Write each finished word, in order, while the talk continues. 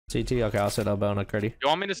CT. Okay, I'll sit elbow on a Curdy. You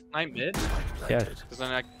want me to snipe mid? Yeah. Because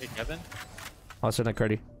then I can take Kevin. I'll sit on a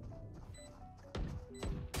Curdy.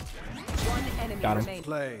 One enemy Got him. remaining.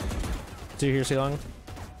 Play. Do you hear C long?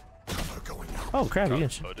 Oh crap! You can.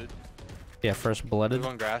 Loaded. Yeah, first blooded. Move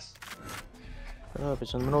on grass. Oh,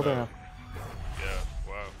 it's in the middle there. Yeah.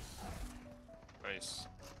 Wow. Nice.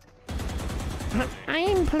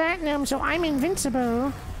 I'm platinum, so I'm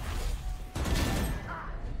invincible.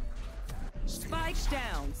 Spike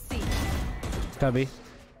down. C. Cubby.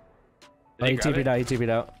 Oh, he TP'd out. He TP'd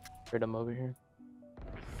out. Heard him over here.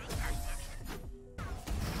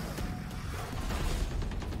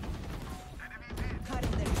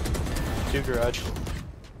 Two garage.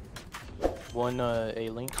 One A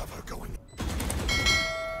link. Cover going.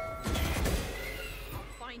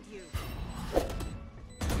 Find you.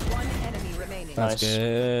 One enemy remaining. Let's Nice.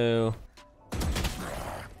 go.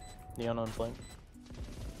 Neon on flank.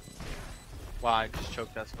 Wow, I just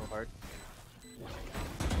choked that so hard.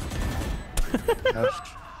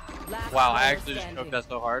 Last Wow, I player actually just standing. choked that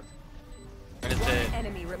so hard. And it's One dead.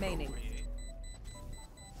 enemy remaining.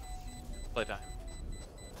 Playtime.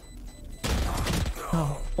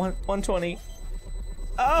 Oh, 120.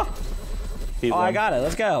 Oh! Beat Oh, I one. got it.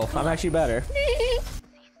 Let's go. I'm actually better.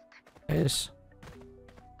 Nice.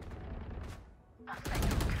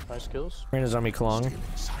 Nice kills. Reina's on me, Klong.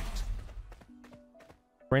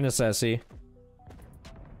 Reina sassy.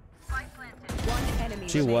 One enemy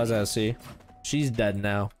She remaining. was SC. She's dead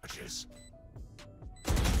now.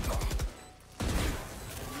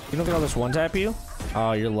 You don't get all this one tap you?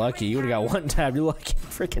 Oh, you're lucky. You would've got one tap. You're lucky.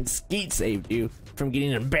 Freaking Skeet saved you from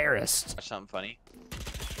getting embarrassed. Watch something funny.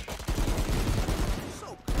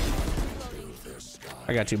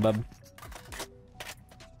 I got you, bub.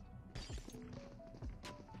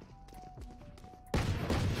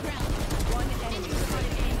 One enemy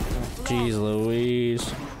remaining. Jeez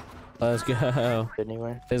Louise. Let's go.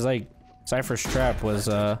 Anywhere. It's like Cypher's trap was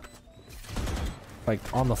like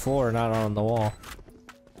on the floor, not on the wall.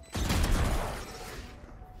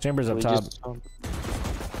 Chamber's up We top. just,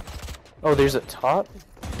 oh, there's a top?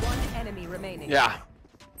 One enemy remaining. Yeah.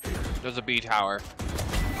 There's a B tower.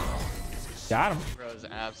 Got him. Bro's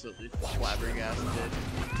absolutely flabbergasted.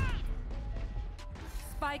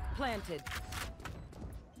 Spike planted.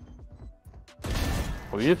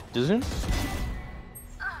 Oh, you have Dizen?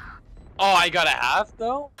 Oh, I got a half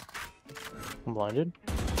though? I'm blinded.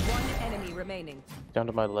 One enemy remaining. Down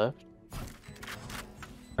to my left.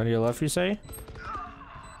 On your left, you say?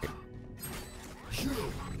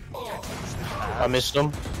 I missed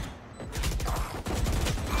him.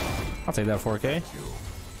 I'll take that 4K.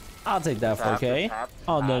 I'll take that 4K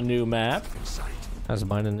on the new map. That's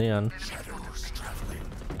mine and neon.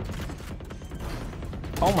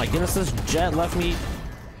 Oh my goodness, this Jet left me.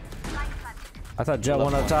 I thought Jet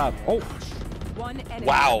went up top. Oh, One enemy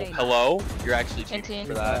Wow, remaining. hello? You're actually NT. cheating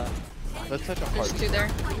for that. That's such a hard. There's two there.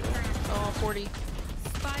 Oh, 40.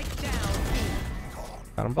 Spike down.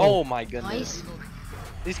 got him both. Oh my goodness. Nice.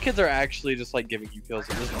 These kids are actually just like giving you kills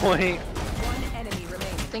at this point. One enemy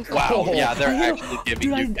remaining. Think Wow, yeah, they're actually giving Dude,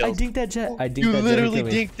 you I kills. dinked that Jet. I dinked You that Jet literally to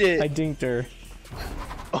kill me. dinked it. I dinked her.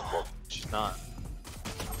 Oh, she's not.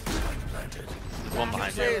 There's one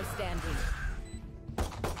behind you. Player standing.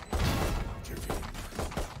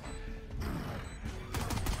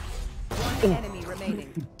 One enemy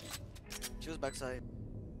remaining. She was backside.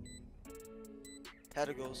 Had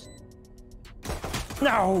a ghost.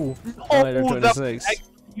 No. Oh, Later, that, 26.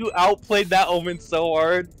 you outplayed that Omen so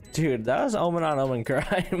hard. Dude, that was Omen on Omen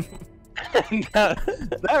crime.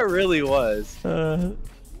 that really was. Uh,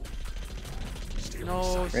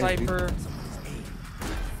 No, Cypher.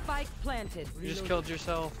 Spike planted. You just killed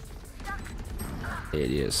yourself.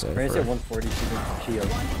 idiot, so. Raise at 140, shield.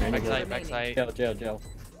 Backside, backside. Jail.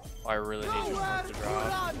 Oh, I really need your smoke to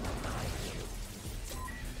drop.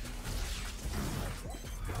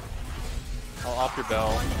 I'll off your bell.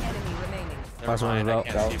 One enemy remaining. Never Last one mind, is I out.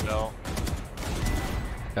 can't see bell.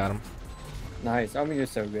 Got him. Nice. I mean, you're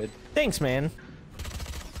so good. Thanks, man.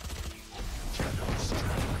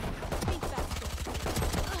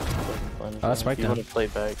 Blinded. that's right If you down. want to play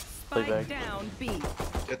back, play Spike back. down. B.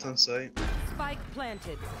 Get on site. Spike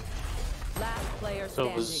planted. Last player So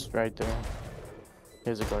standing. it was right there.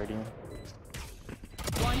 Here's a guardian.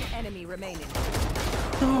 One enemy remaining.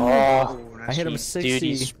 Oh, I hit him dude,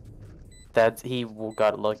 60. he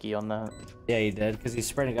got lucky on that. Yeah, he did, because he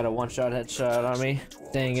sprayed and got a one-shot headshot on me.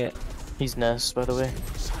 Dang it. He's Nest, by the way.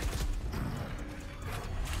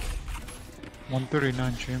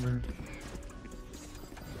 139 chamber.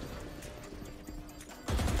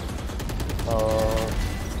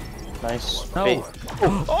 Nice. No. Wait.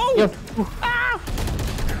 Oh! Yeah.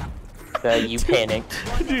 That you panicked.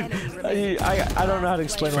 One enemy remaining. I don't know how to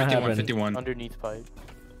explain what 51, happened. 51. Underneath pipe.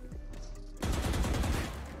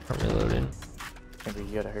 I'm reloading. Maybe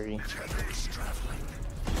you gotta hurry.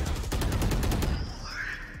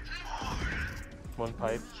 One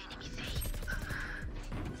pipe.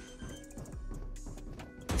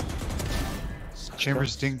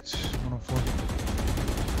 Chambers dinked 104.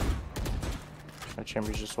 My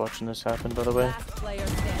chamber's just watching this happen, by the way. Last player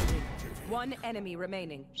standing. One enemy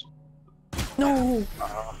remaining. No!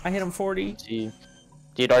 I hit him 40. See,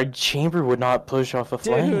 dude, our chamber would not push off a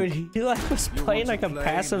flank. Dude, he like was playing like a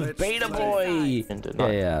passive beta boy. And did Yeah,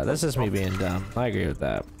 not- yeah, that's just me being dumb. I agree with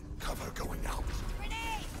that.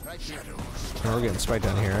 Oh, we're getting spiked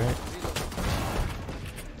down here, right?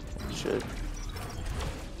 Shit.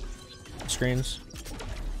 Screens.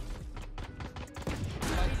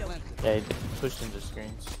 Yeah, he pushed into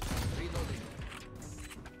screens.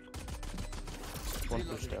 One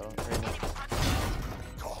pushed out. Right now.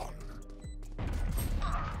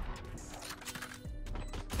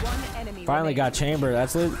 One enemy Finally remaining. got chamber.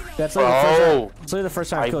 That's literally the Oh! first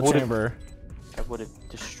time I I killed would've- chamber. I would have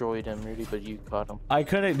destroyed him, Rudy, but you caught him. I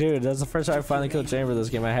couldn't, dude. That's the first time I finally killed chamber this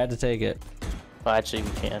game. I had to take it. Well, actually, we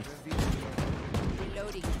can.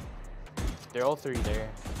 Reloading. They're all three there.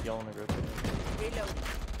 Y'all wanna go through? Reload.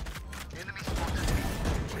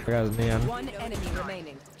 I got his neon. One enemy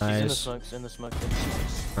remaining. He's in the Nice. smokes, in the smoke.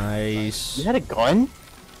 Nice. You had a gun?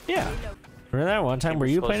 Yeah. Remember that one time were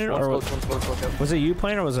you playing it, or was it you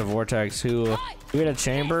playing, or was it Vortex who we had a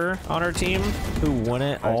chamber on our team who won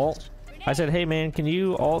it alt? I said, hey man, can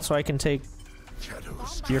you alt so I can take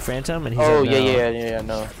your phantom? And he Oh, said, no. yeah,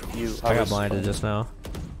 no. You. I got was- blinded just now.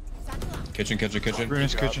 Kitchen.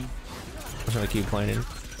 Ruinous kitchen. I'm just gonna keep playing.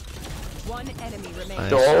 One enemy remaining.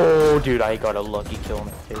 Nice. Oh, dude, I got a lucky kill on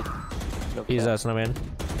that fade. No He's cap. snowman.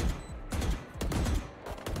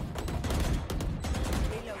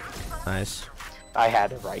 Nice. I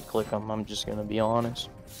had to right click him, I'm just gonna be honest.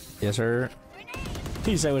 Yes, sir.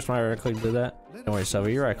 Please, I wish my right click did that. Don't worry,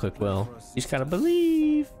 Selva, your right click will. You just gotta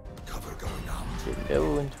believe. Didn't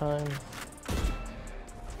go in time.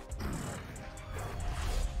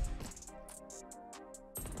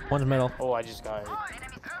 One's middle. Oh, I just got it.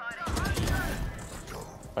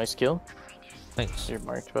 Nice kill. Thanks. You're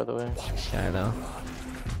marked, by the way. Yeah, I know.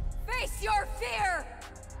 Face your fear.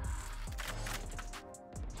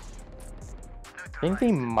 I think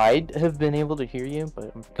they might have been able to hear you,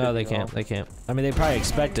 but No, they can't. They can't. I mean, they probably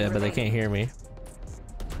expect it, but they can't hear me.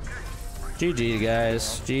 GG,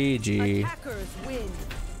 guys. GG. Attackers win.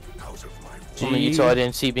 Only util I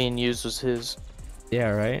didn't see being used was his. Yeah,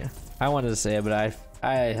 right. I wanted to say it, but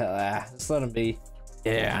just let him be.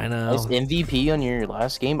 Yeah, I know. Nice MVP on your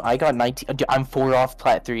last game. I got 19. Dude, I'm 4 off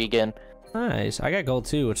plat 3 again. Nice. I got gold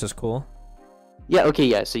too, which is cool. Yeah. Okay.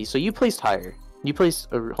 Yeah. See, so you placed higher. You placed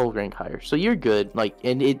a whole rank higher, so you're good. Like,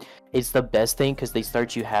 and it's the best thing because they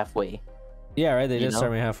start you halfway. Yeah, right. They You did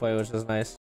start know? me halfway, which is nice.